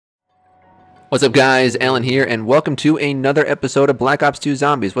What's up, guys? Alan here, and welcome to another episode of Black Ops 2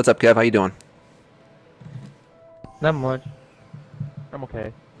 Zombies. What's up, Kev? How you doing? Not much. I'm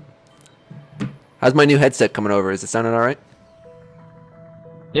okay. How's my new headset coming over? Is it sounding all right?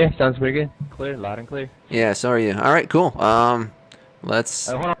 Yeah, sounds pretty good. Clear, loud and clear. Yeah, so are you. All right, cool. Let's...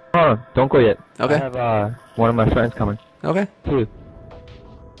 Hold on. Don't go yet. Okay. I have, one of my friends coming. Okay. Two.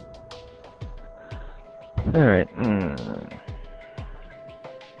 Alright.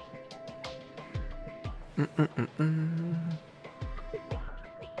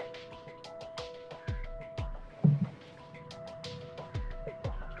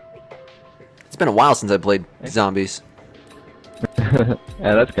 It's been a while since I played Zombies. Yeah,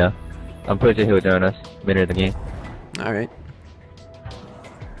 let's go. I'm pretty sure he'll join us later in the game. All right.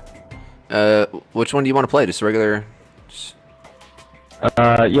 Which one do you want to play? Just regular...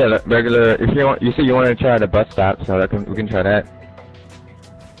 Yeah, regular. If you want, you say you want to try the bus stop, so we can try that.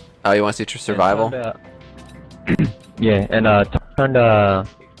 Oh, you want to see survival? Yeah, and turn the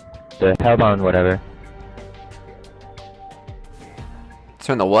hellbound whatever.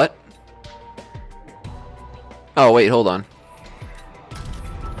 Turn the what? Oh, wait, hold on.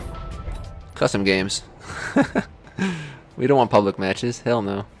 Custom games. We don't want public matches. Hell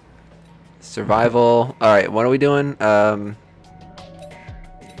no. Survival. Alright, what are we doing? Turn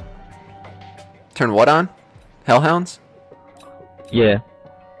what on? Hellhounds? Yeah.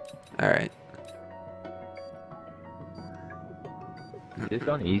 Alright. Is this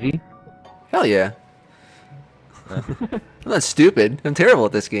on easy? Hell yeah. I'm not stupid. I'm terrible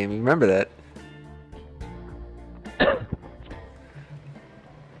at this game. You remember that.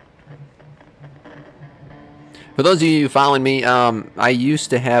 For those of you following me, I just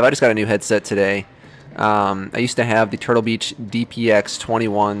got a new headset today. I used to have the Turtle Beach DPX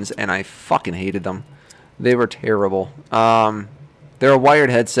 21s, and I fucking hated them. They were terrible. They're a wired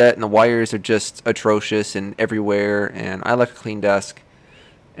headset, and the wires are just atrocious and everywhere, and I like a clean desk,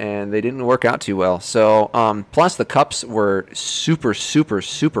 and they didn't work out too well. So, plus the cups were super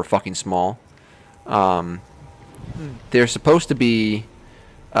fucking small. They're supposed to be...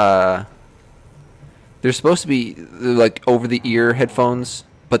 They're supposed to be like over-the-ear headphones,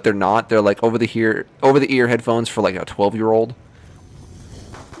 but they're not. They're like over-the-ear headphones for like a 12-year-old.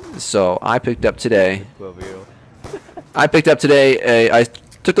 So I picked up today. I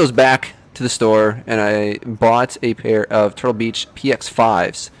took those back to the store and I bought a pair of Turtle Beach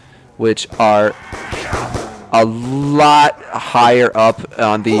PX5s, which are a lot higher up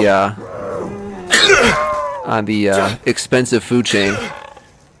on the expensive food chain,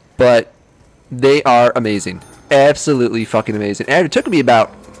 but they are amazing. Absolutely fucking amazing. And it took me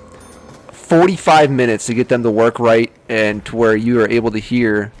about 45 minutes to get them to work right and to where you are able to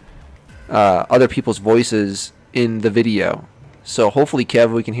hear other people's voices in the video. So hopefully,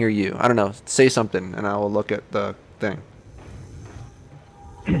 Kev, we can hear you. I don't know. Say something and I will look at the thing.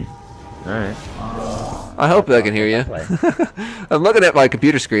 Alright. I hope I can hear you. I'm looking at my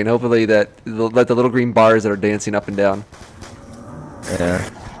computer screen. Hopefully that the little green bars that are dancing up and down. Yeah.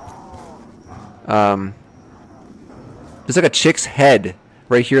 There's like a chick's head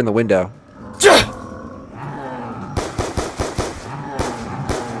right here in the window.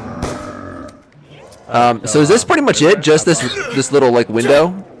 So is this pretty much it? Just this little like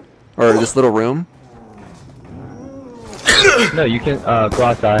window, or this little room? No, you can go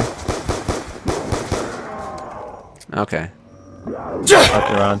outside. Okay.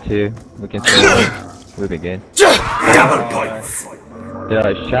 Up around too. We can see. We'll be good.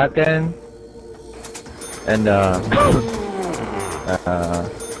 The shotgun and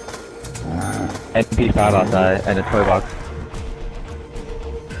MP5 outside and a toy box.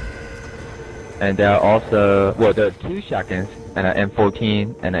 And there are also, well, there are two shotguns and an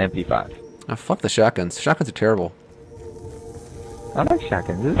M14 and an MP5. Oh, fuck the shotguns. Shotguns are terrible. I like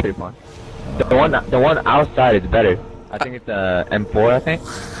shotguns. This is pretty fun. The one outside is better. I think it's the M4. I think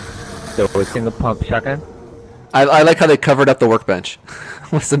the single pump shotgun. I like how they covered up the workbench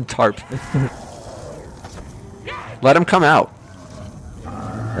with some tarp. Let him come out.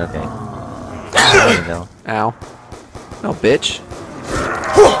 Okay. Ow. Oh, bitch.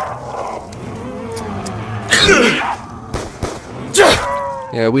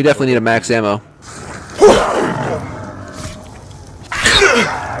 Yeah, we definitely need a max ammo.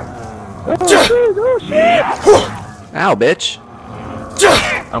 Oh shit! Ow, bitch.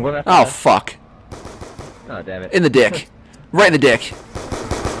 I'm gonna. Oh, fuck. Oh, damn it. In the dick. Right in the dick.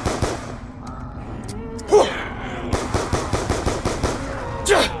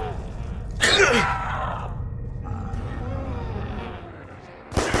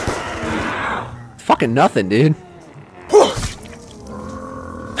 Fucking nothing, dude.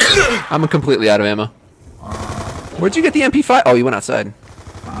 I'm completely out of ammo. Where'd you get the MP5? Oh, you went outside.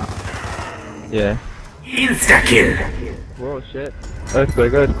 Yeah. Insta kill. Whoa, shit.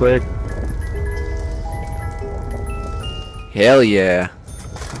 Earthquake, earthquake. Hell yeah.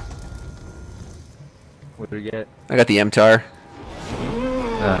 What do we get? I got the MTAR.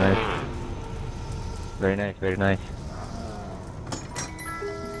 Oh, nice. Very nice, very nice.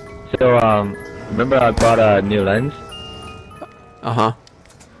 So, remember I bought a new lens? Uh-huh.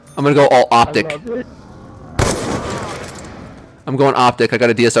 I'm gonna go all optic. I love it. I'm going optic. I got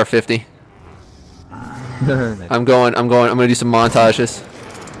a DSR 50. Nice. I'm gonna do some montages.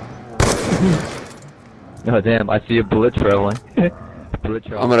 Oh damn, I see a bullet traveling. Bullet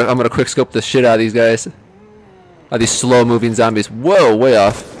traveling. I'm gonna quick scope the shit out of these guys. These slow moving zombies. Whoa, way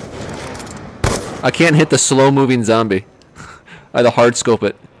off. I can't hit the slow moving zombie. I had to hard scope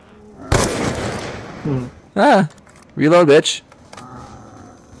it. Ah, reload, bitch.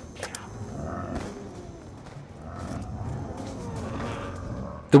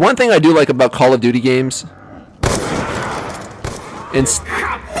 The one thing I do like about Call of Duty games,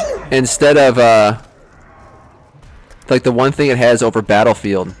 instead of like the one thing it has over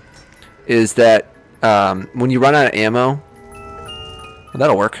Battlefield, is that when you run out of ammo, well,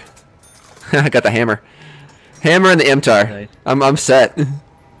 that'll work. I got the hammer, and the MTAR. Nice. I'm set.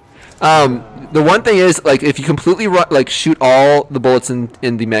 The one thing is, like, if you completely shoot all the bullets in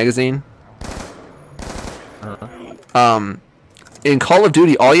the magazine, in Call of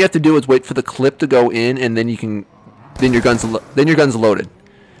Duty, all you have to do is wait for the clip to go in, and then your gun's loaded.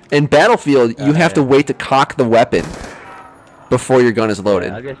 In Battlefield, you have to wait to cock the weapon before your gun is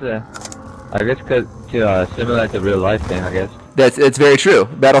loaded. Yeah, I guess because to simulate the real life thing, I guess. It's very true.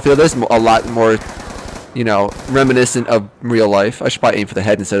 Battlefield is a lot more, you know, reminiscent of real life. I should probably aim for the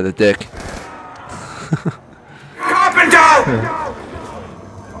head instead of the dick. Carpenter!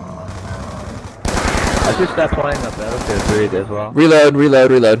 I should start playing the Battlefield 3 as well.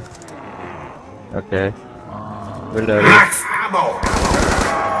 Reload. Okay. Reloading. Max ammo!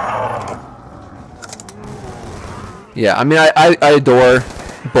 Yeah, I mean, I adore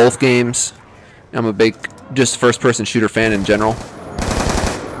both games. I'm a big just first-person shooter fan in general.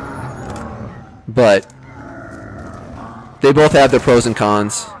 But they both have their pros and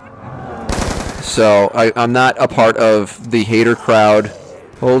cons. So I'm not a part of the hater crowd.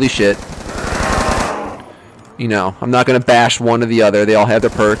 Holy shit. You know, I'm not going to bash one or the other. They all have their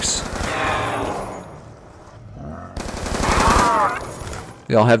perks.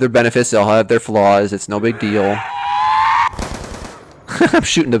 They all have their benefits. They all have their flaws. It's no big deal. I'm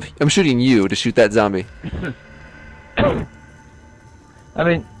shooting you to shoot that zombie. I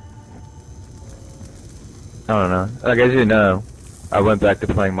mean, I don't know. Like, as you know, I went back to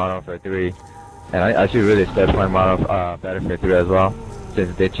playing Modern Warfare 3, and I should really start playing Battlefield 3 as well,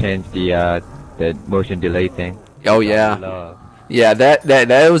 since they changed the motion delay thing. Oh yeah, yeah.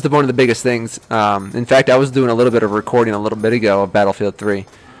 That was one of the biggest things. In fact, I was doing a little bit of recording a little bit ago of Battlefield 3,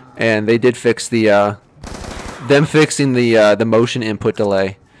 and they did fix them fixing the motion input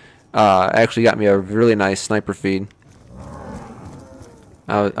delay. Actually got me a really nice sniper feed.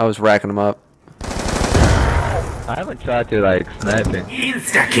 I was racking them up. I haven't tried to like sniping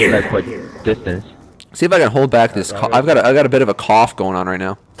Insta-kill! like what distance. See if I can hold back this. I've got a bit of a cough going on right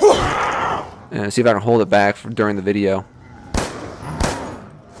now. And see if I can hold it back during the video.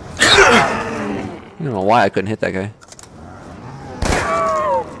 I don't know why I couldn't hit that guy.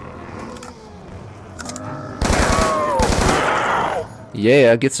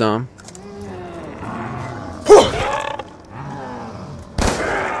 Yeah, get some.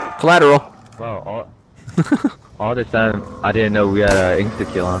 Collateral. Wow, all this time I didn't know we had an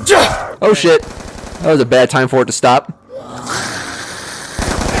insta-kill on. Oh shit. That was a bad time for it to stop.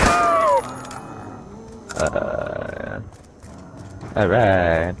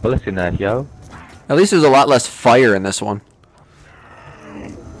 Alright, ballistic knife, yo. At least there's a lot less fire in this one.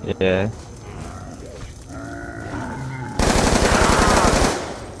 Yeah.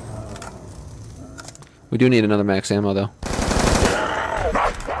 We do need another max ammo though.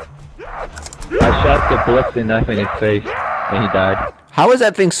 I shot the ballistic knife in his face, and he died. How is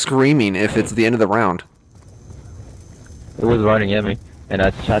that thing screaming if it's the end of the round? It was running at me, and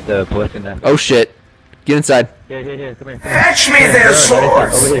I shot the ballistic knife. Oh shit. Get inside. Here, come here. Fetch me their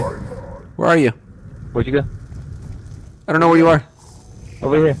swords! Over here. Where are you? Where'd you go? I don't know where you are.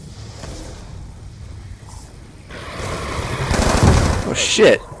 Over here. Oh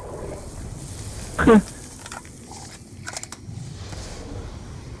shit.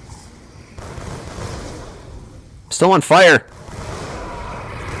 Still on fire.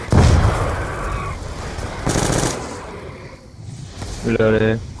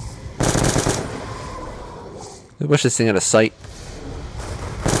 Reloaded. I wish this thing had a sight.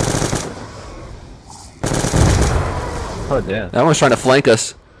 Oh damn. That one's trying to flank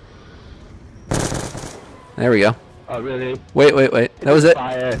us. There we go. Oh really? Wait. That was it.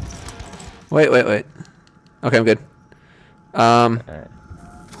 Fire. Wait. Okay, I'm good. Alright.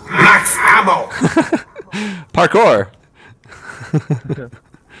 Max ammo. Parkour.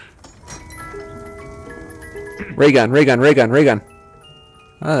 Ray gun.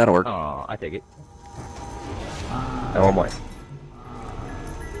 Oh, that'll work. Oh, I take it. And one more.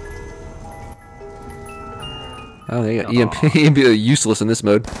 Oh, there you go. EMP are useless in this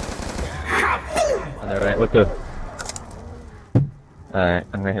mode. Alright, what the? Alright,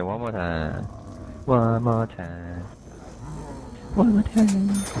 I'm gonna hit one more time. One more time.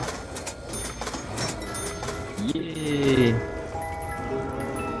 Yeah.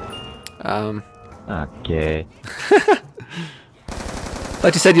 Okay.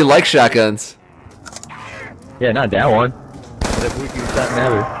 Thought you said you like shotguns. Yeah, not that one. The weakest shotgun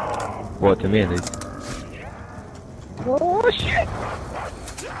ever. Well, to me at least. Oh shit!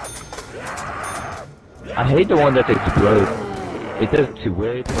 I hate the one that explodes. It does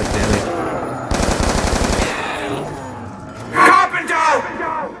way too much damage. Carpenter.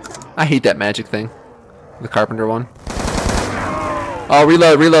 I hate that magic thing. The carpenter one. Oh,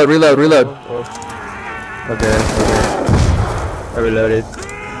 reload. Okay. I reloaded.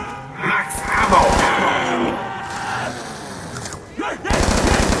 Max ammo.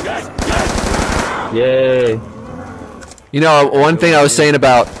 Yay! You know, one thing I was saying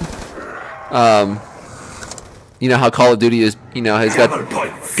about, you know how Call of Duty is, you know, has Double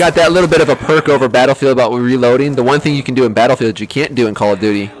points. got that little bit of a perk over Battlefield about reloading. The one thing you can do in Battlefield that you can't do in Call of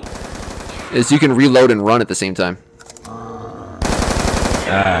Duty is you can reload and run at the same time.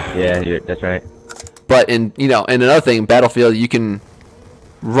 Ah, yeah, that's right. But in, you know, and another thing, in Battlefield, you can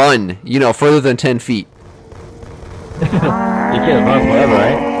run, you know, further than 10 feet. You can't run forever,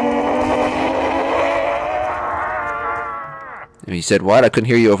 right? And he said, what? I couldn't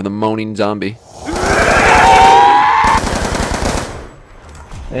hear you over the moaning zombie.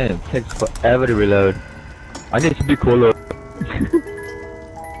 Man, it takes forever to reload. I need to be cooler.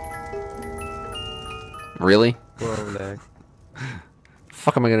 Really? Whoa, lag.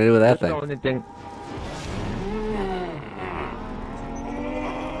 Fuck am I gonna do with that That's the thing? only thing.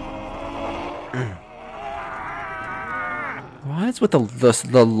 What's with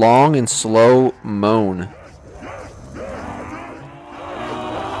the long and slow moan?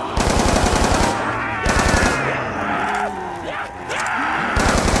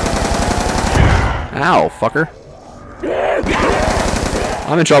 Ow, fucker.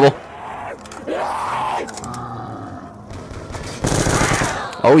 I'm in trouble.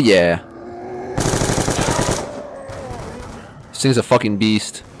 Oh yeah. This thing's a fucking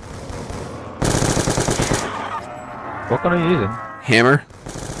beast. What gun are you using? Hammer.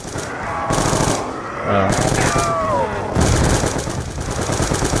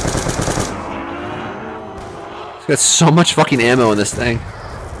 It's got so much fucking ammo in this thing.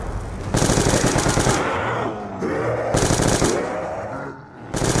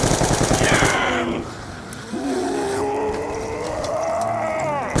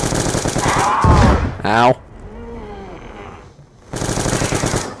 Ow.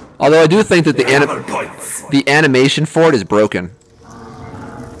 Although I do think that Double points. the animation for it is broken.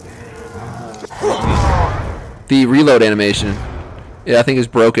 The reload animation, yeah, I think is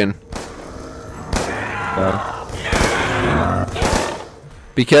broken.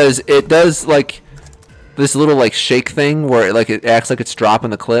 Because it does like this little like shake thing where it acts like it's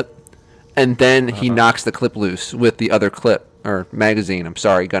dropping the clip, and then he knocks the clip loose with the other clip or magazine. I'm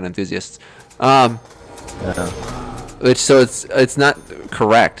sorry, gun enthusiasts. It's not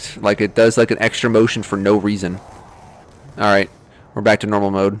correct. Like it does like an extra motion for no reason. All right, we're back to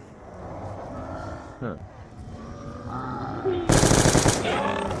normal mode. Huh.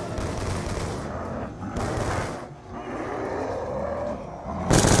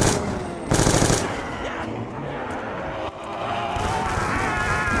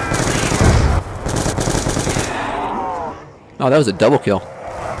 Oh, that was a double kill.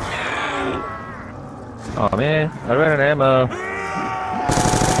 Oh man, I ran out of ammo.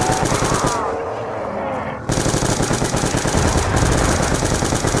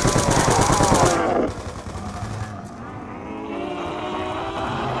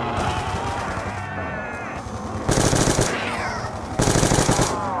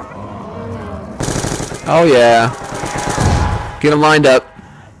 Oh yeah. Get him lined up.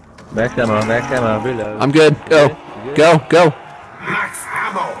 Max ammo, reload. I'm good. Go. Go. Go. Max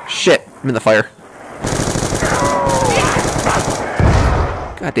ammo. Shit. I'm in the fire.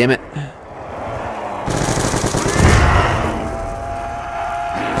 God damn it.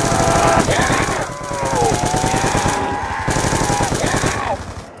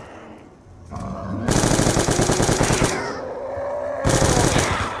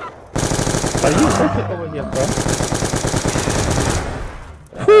 Are you looking over here, bro?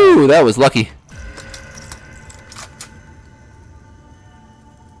 Whew, that was lucky.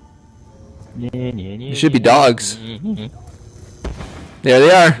 It should be dogs. There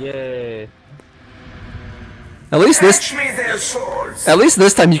they are. Yeah. At least Fetch me their souls.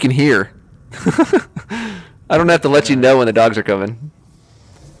 this time you can hear. I don't have to let you know when the dogs are coming.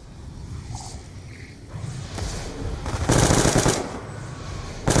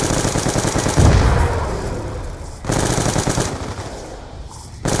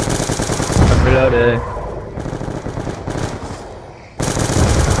 I'm reloading.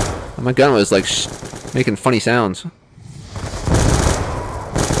 My gun was like making funny sounds.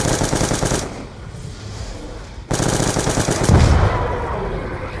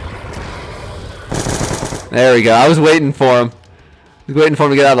 There we go. I was waiting for him. I was waiting for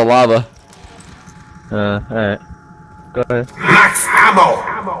him to get out of the lava. Alright. Go ahead. Max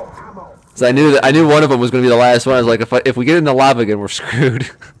ammo. So I knew one of them was going to be the last one. I was like, if we get in the lava again, we're screwed.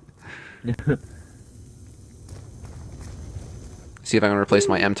 See if I can replace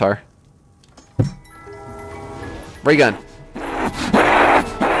my MTAR. Ray gun.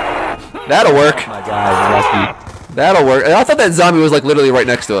 That'll work. Oh my god, lucky. That'll work. I thought that zombie was like literally right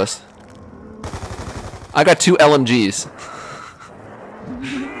next to us. I got 2 LMGs.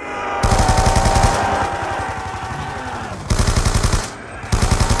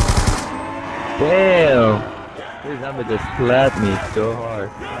 Damn. This zombie just slapped me so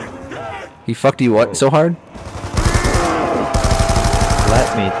hard. He fucked you what so hard?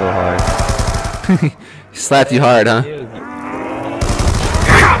 Slapped me so hard. He slapped you hard, huh?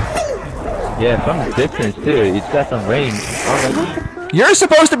 Yeah, from distance too. It's got some range. You're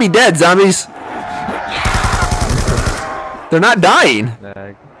supposed to be dead, zombies. They're not dying.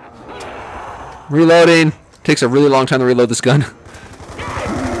 Reloading. Takes a really long time to reload this gun.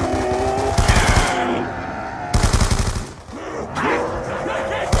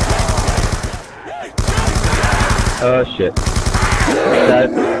 Oh shit. That.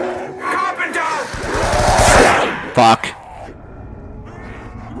 Fuck.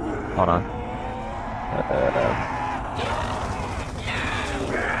 Hold on.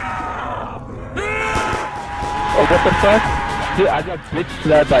 Oh, what the fuck? Dude, I got bitch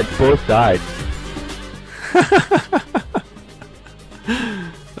slapped by both sides.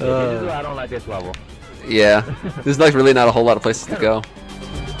 This is why I don't like this level. Yeah. There's like really not a whole lot of places to go.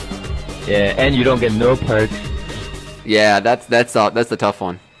 Yeah, and you don't get no perks. Yeah, that's the tough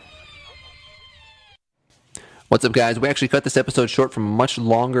one. What's up, guys? We actually cut this episode short from a much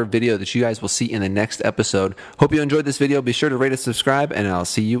longer video that you guys will see in the next episode. Hope you enjoyed this video. Be sure to rate and subscribe, and I'll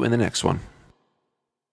see you in the next one.